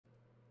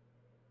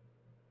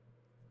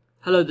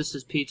Hello, this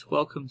is Pete.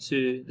 Welcome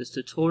to this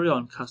tutorial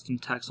on custom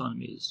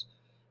taxonomies.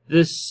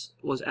 This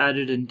was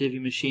added in Divi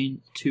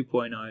Machine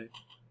 2.0,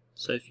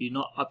 so if you're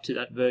not up to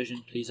that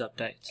version, please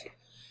update.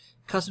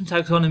 Custom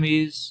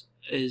taxonomies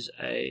is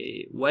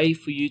a way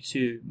for you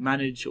to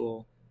manage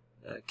or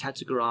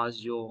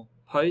categorize your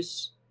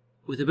posts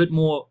with a bit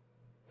more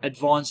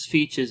advanced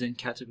features in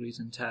categories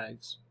and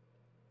tags.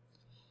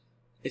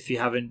 If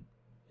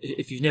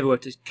you've never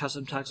worked with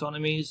custom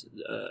taxonomies,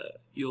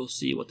 you'll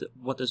see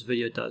what this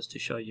video does to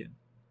show you.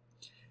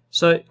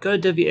 So go to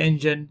Divi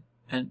Engine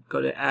and go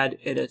to Add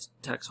Edit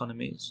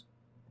Taxonomies,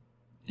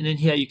 and then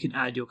here you can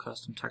add your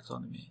custom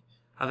taxonomy.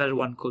 I've added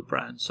one called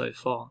Brand so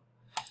far.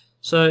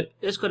 So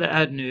let's go to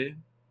Add New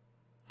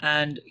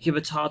and give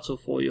a title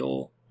for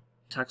your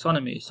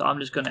taxonomy. So I'm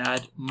just going to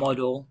add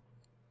Model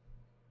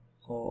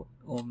or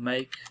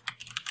Make,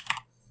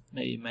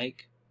 maybe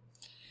Make.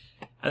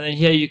 And then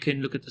here you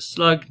can look at the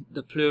slug,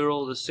 the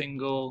plural, the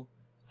single,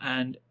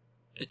 and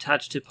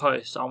attach to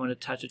post. So I'm going to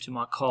attach it to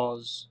my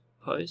cars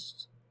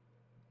post.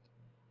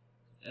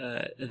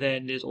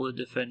 Then there's all the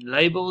different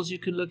labels you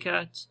can look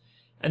at.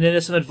 And then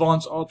there's some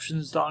advanced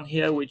options down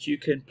here which you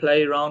can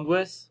play around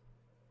with.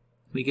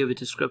 We give a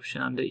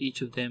description under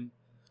each of them,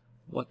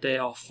 what they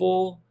are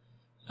for.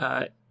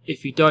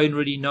 If you don't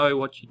really know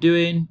what you're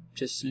doing,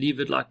 just leave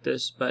it like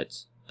this.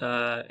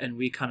 And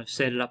we kind of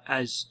set it up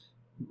as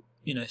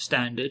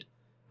standard.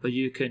 But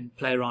you can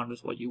play around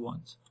with what you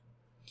want.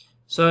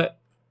 So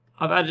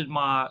I've added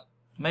my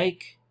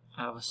make,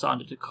 I've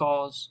assigned it to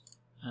cars,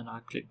 and I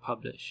click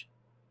publish.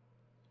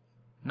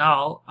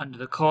 Now under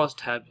the cars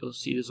tab you'll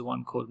see there's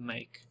one called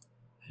make,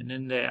 and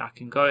in there I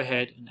can go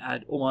ahead and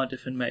add all my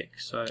different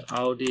makes. So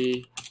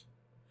Audi,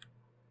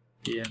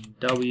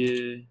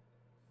 BMW,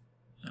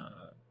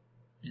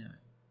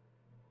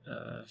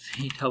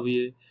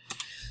 VW.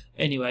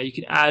 Anyway, you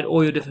can add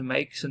all your different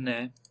makes in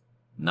there.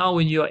 Now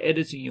when you are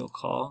editing your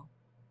car,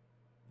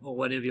 or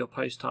whatever your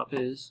post type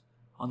is,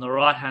 on the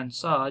right hand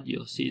side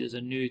you'll see there's a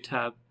new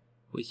tab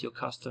with your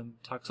custom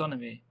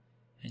taxonomy,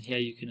 and here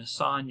you can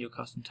assign your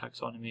custom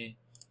taxonomy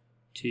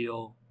to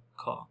your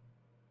car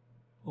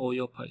or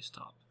your post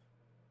type.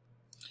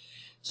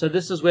 So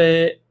this is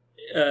where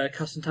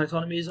custom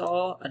taxonomies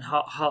are and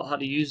how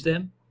to use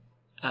them.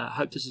 I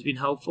hope this has been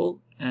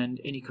helpful,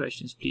 and any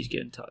questions please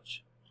get in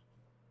touch.